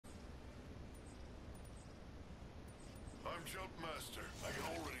jump master. I can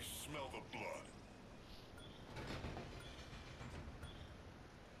already smell the blood.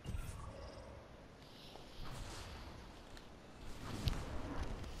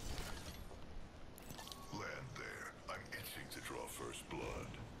 Land there. I'm itching to draw first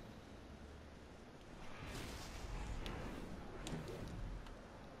blood.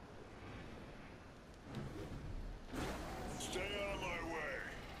 Stay out of my way.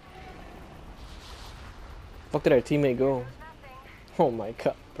 Fuck did our teammate go? Oh my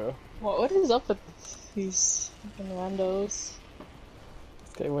god, bro. What is up with these fucking randos?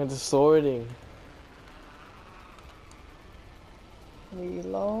 They went to sorting.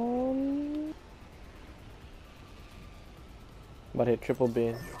 Reload. About to hit triple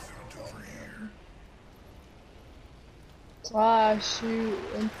beam. Ah, shoot.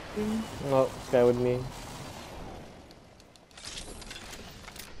 Empty. Oh, guy with me.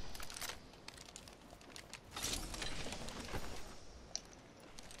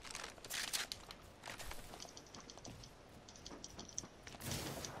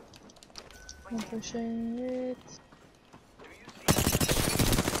 I'm pushing it.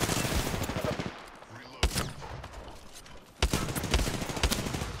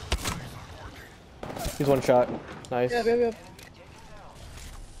 He's one shot. Nice. Yep.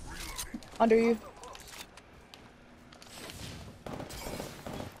 Under you.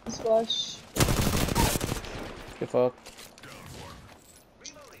 Splash. Get fucked.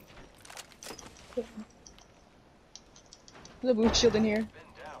 There's a boot shield in here.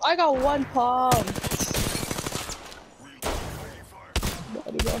 I got 1 pump.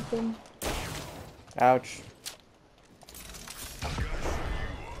 Body got him. Ouch.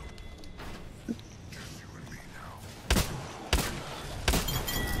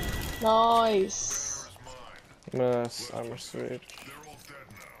 Nice. Yes, armor switch. They're all dead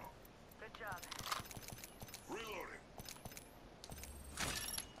now. Good job. Reloading.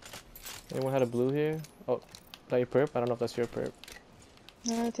 Anyone had a blue here? Oh, is that your perp? I don't know if that's your perp.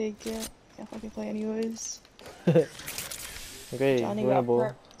 No, take it. Can't fucking play anyways. Okay, Johnny got winnable.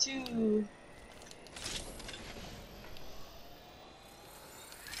 perp too.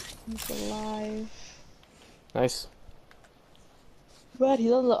 He's alive. Nice. But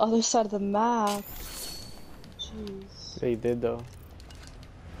he's on the other side of the map. Jeez. Yeah, he did though.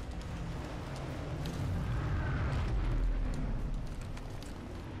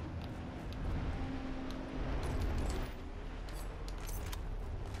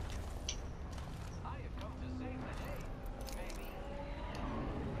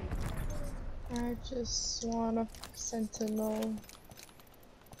 I just want a sentinel.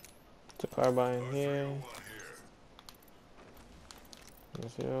 It's a carbine here.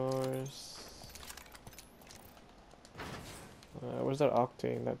 That's yours. Where's that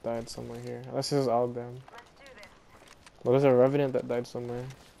octane that died somewhere here? Unless this is all of them. Let's do this. Well, there's a revenant that died somewhere.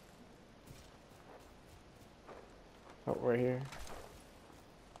 Oh, right here.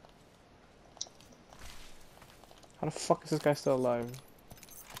 How the fuck is this guy still alive?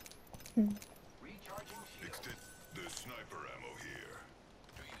 Recharging shield. There's sniper ammo here.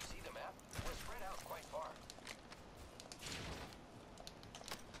 Do you see the map? We're spread out quite far.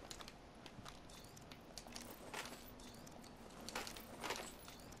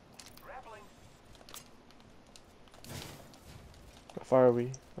 Grappling. How far are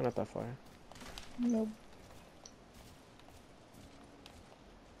we? We're not that far. Nope.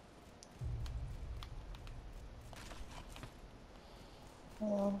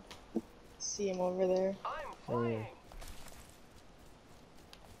 Oh, see him over there. I'm flying.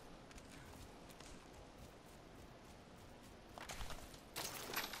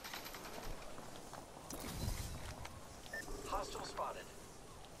 Hostile spotted.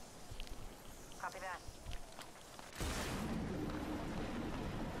 Copy that.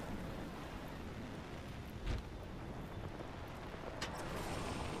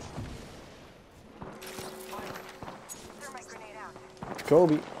 Thermite grenade out.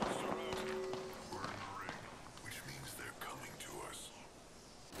 Kobe. We're in a ring, which means they're coming to us.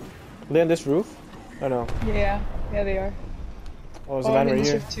 Are they on this roof? Oh no. Yeah, they are. Oh, there's a man I'm in right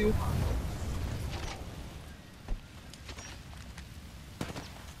here. shift 2.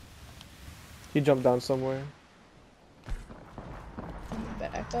 He jumped down somewhere.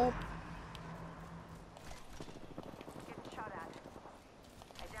 Back up. Getting shot at.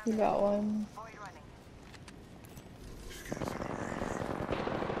 I downed You it. got one. Avoid running. Charging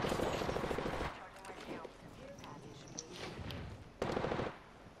my shield.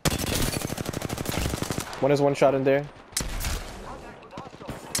 One is one shot in there.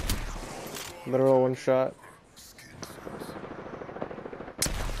 Literal one shot.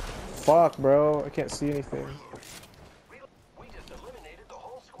 Fuck, bro. I can't see anything.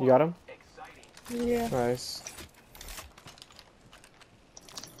 You got him? Exciting. Yeah. Nice.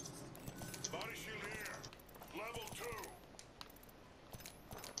 Body shield here. Level 2.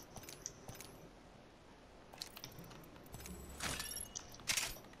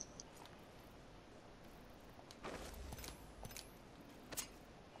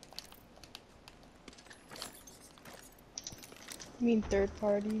 I mean third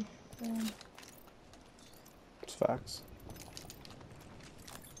party. It's facts.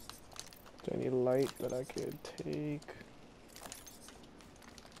 Do I need light that I could take?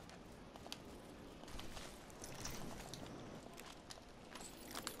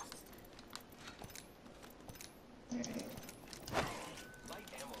 Light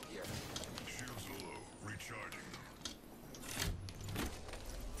ammo here. Shields are low. Recharging them.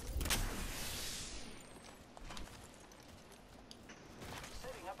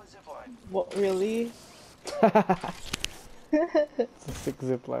 Setting up a zip line. What, really? It's a sick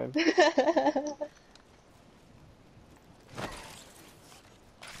zip line. This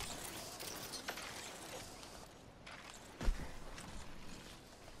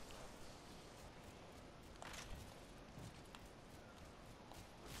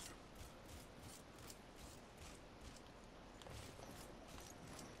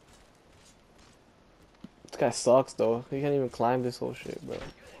guy sucks though. He can't even climb this whole shit, bro. Using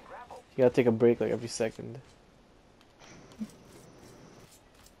grapple. You gotta take a break like every second.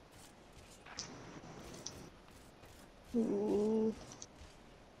 Ooh.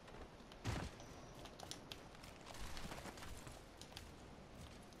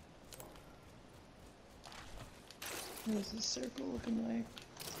 What is this circle looking like?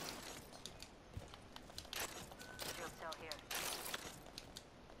 Shield cell here.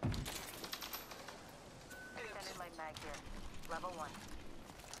 Extended light mag here. Level 1.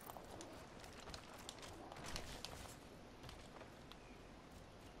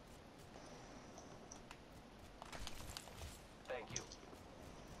 Thank you.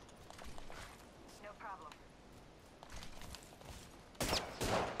 No problem.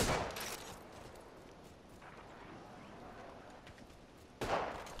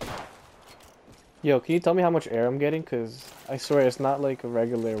 Yo, can you tell me how much air I'm getting? Cause I swear it's not like a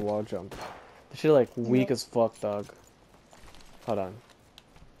regular wall jump. This shit like weak Yeah. as fuck, dog. Hold on.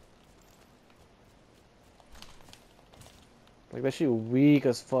 Like that shit weak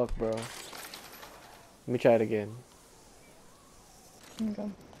as fuck, bro. Let me try it again.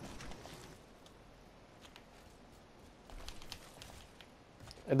 Okay.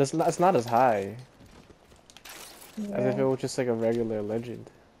 It's not as high as if it Yeah. was just like a regular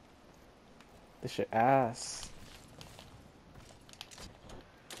legend. This shit ass.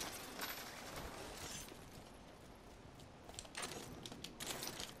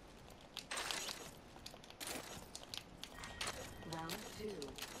 Round 2.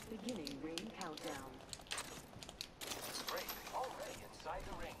 Beginning ring countdown. Great. Already inside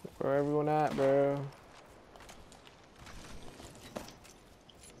the ring. Where everyone at, bro?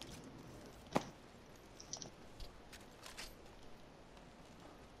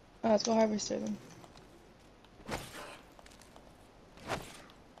 Let's go harvester them. Ready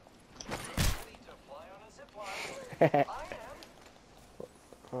to fly on a zip line. I am.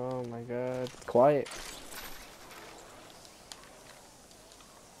 Oh my god. It's quiet.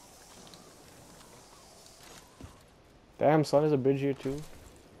 Damn, son, there's a bridge here too.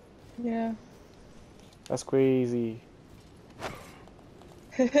 Yeah. That's crazy.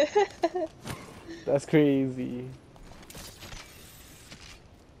 That's crazy.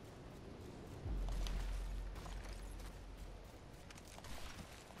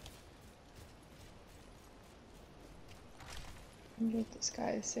 What this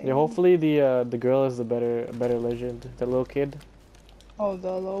guy is saying. Yeah, hopefully the girl is the better legend. The little kid. Oh, the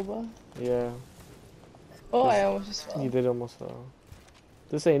Loba. Yeah, Oh, I almost just fell. you did almost fall.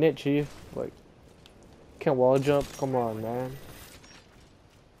 This ain't it, Chief. Like, can't wall jump. Come on, man.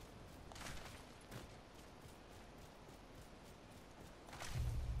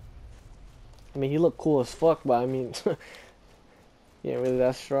 I mean, he looked cool as fuck, but I mean, yeah, really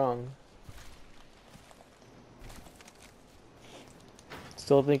that strong.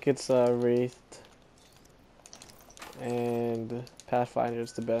 Still think it's Wraith and Pathfinder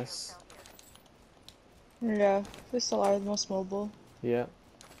is the best. Yeah, they still are the most mobile. Yeah.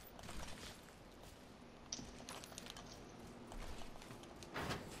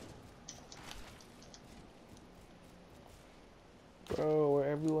 Bro, where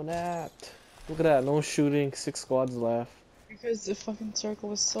everyone at? Look at that, no shooting, 6 squads left. Because the fucking circle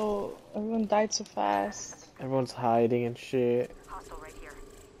was so... Everyone died so fast. Everyone's hiding and shit. Hostile right here.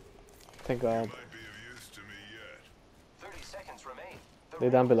 Thank God. Might be of use to me yet. 30 seconds remain. The They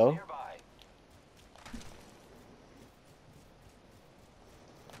down below. Nearby.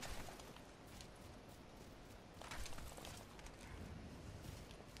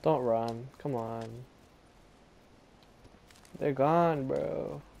 Don't run. Come on. They're gone,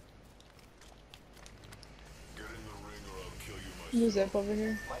 bro. Get in the ring or I'll kill you myself. New zip over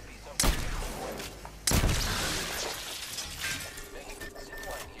here. Might be something. Making zip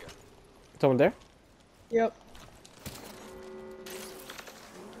line here. Someone there? Yep.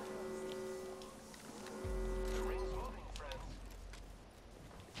 The ring's moving, friends.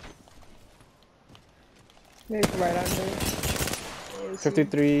 Maybe right under.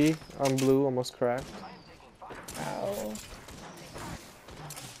 53 on blue, almost cracked. Ow.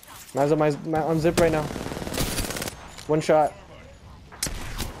 Man's on zip right now. One shot.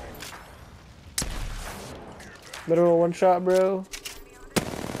 Literal one shot, bro.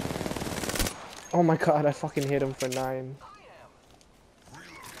 Oh my god, I fucking hit him for 9. Need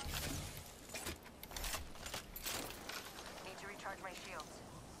to recharge my shields.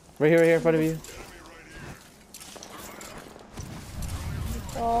 Right here in front of you.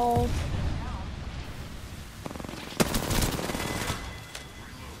 Oh.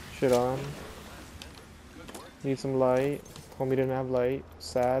 Shit on. Need some light. Homie didn't have light.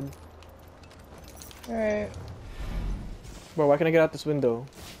 Sad. Alright. Bro, why can't I get out this window?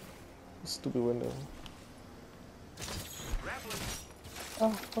 Stupid window. Oh,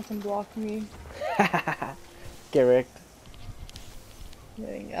 fucking block me. Get wrecked.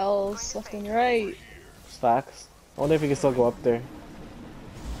 Anything else left and right. Stacks. I wonder if we can still go up there.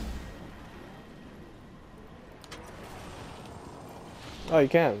 Oh, you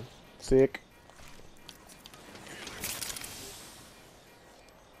can. Sick.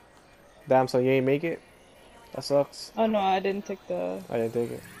 Damn, so you ain't make it? That sucks. Oh no, I didn't take the. I didn't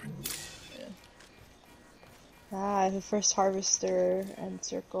take it. Ah, the first harvester and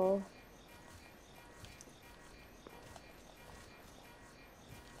circle.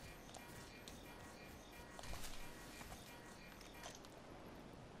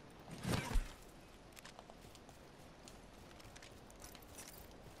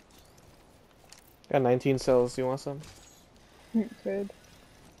 Got 19 cells. You want some? Good.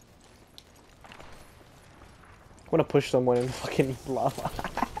 I wanna push someone in fucking lava.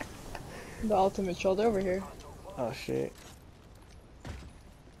 The ultimate shoulder over here. Oh shit.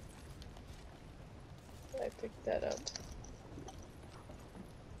 I picked that up.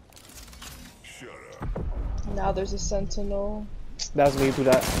 Shut up. Now there's a sentinel. That's me through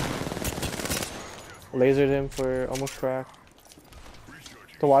that. Lasered him for almost crack.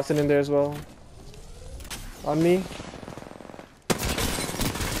 The Watson in there as well. On me.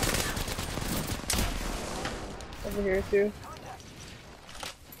 Over here too.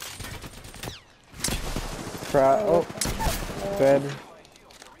 Crack. Oh. Dead.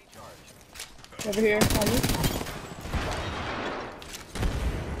 Over here, on me.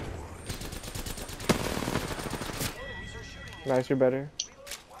 Nice, you're better.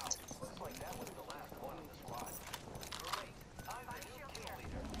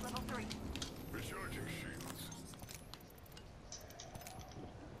 Level 3. Recharging shields.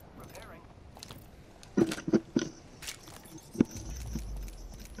 Repairing.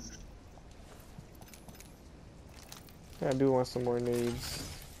 Yeah, I do want some more nades.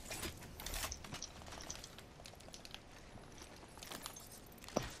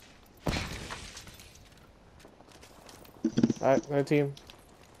 Alright, my team.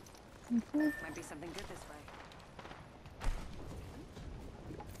 Might be something good this way.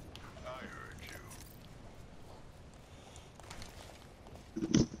 I heard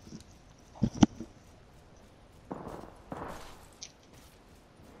you.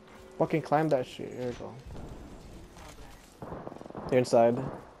 Fucking climb that shit. Here we go. They're inside.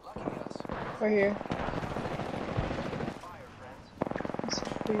 Right here. Fire, friends. It's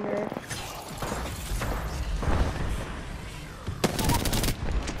over here.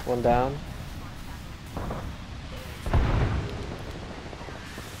 One down.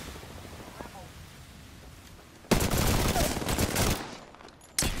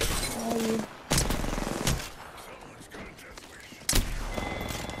 Oh, you.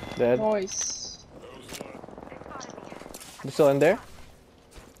 Dead. Nice. You still in there?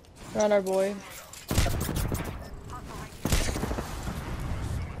 Run our boy.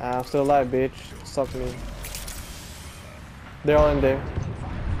 Ah, I'm still alive, bitch. Suck me. They're all in there.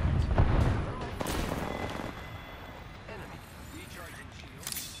 Recharging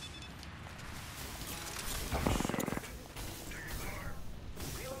shields.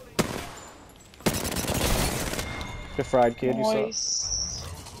 Good fried, kid. You suck. Nice.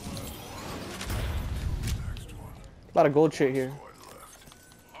 A lot of gold shit here. What left?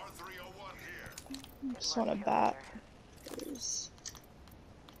 Just want a bat. Please.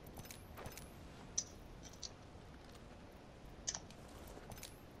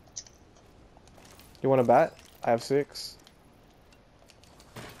 You want a bat? I have 6.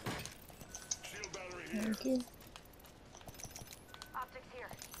 Shield battery here. Thank you. Optics here.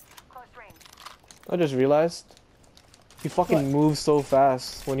 Close range. I just realized he fucking What? moves so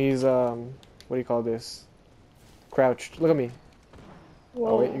fast when he's what do you call this? Crouched. Look at me. Whoa.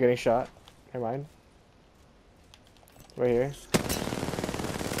 Oh wait, you're getting shot. Never mind. Right here.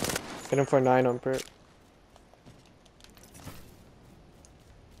 Hit him for 9 on perp.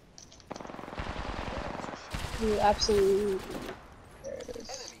 You absolutely. There it is.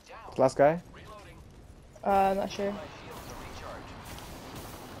 Enemy down. Last guy. Reloading. I'm not sure. My shields to recharge.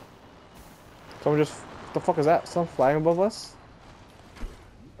 Someone just. What the fuck is that? Someone flying above us?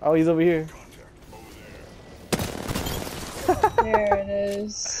 Oh, he's over here. There it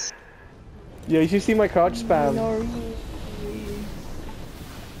is. Yeah, you should see my crouch spam. Nori.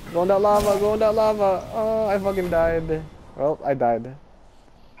 Go in that lava, go in that lava. Oh, I fucking died. Well, I died.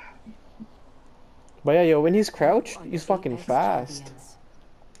 But yeah, yo, when he's crouched, he's fucking fast.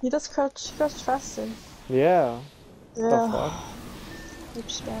 He does crouch faster. Yeah. What the Yeah. fuck?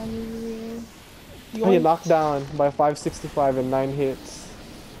 Which spam He Yoink. knocked down by 565 and 9 hits.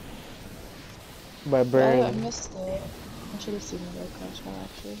 By Yeah, I burn. missed it. I should have seen the crouch one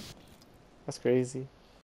actually. That's crazy.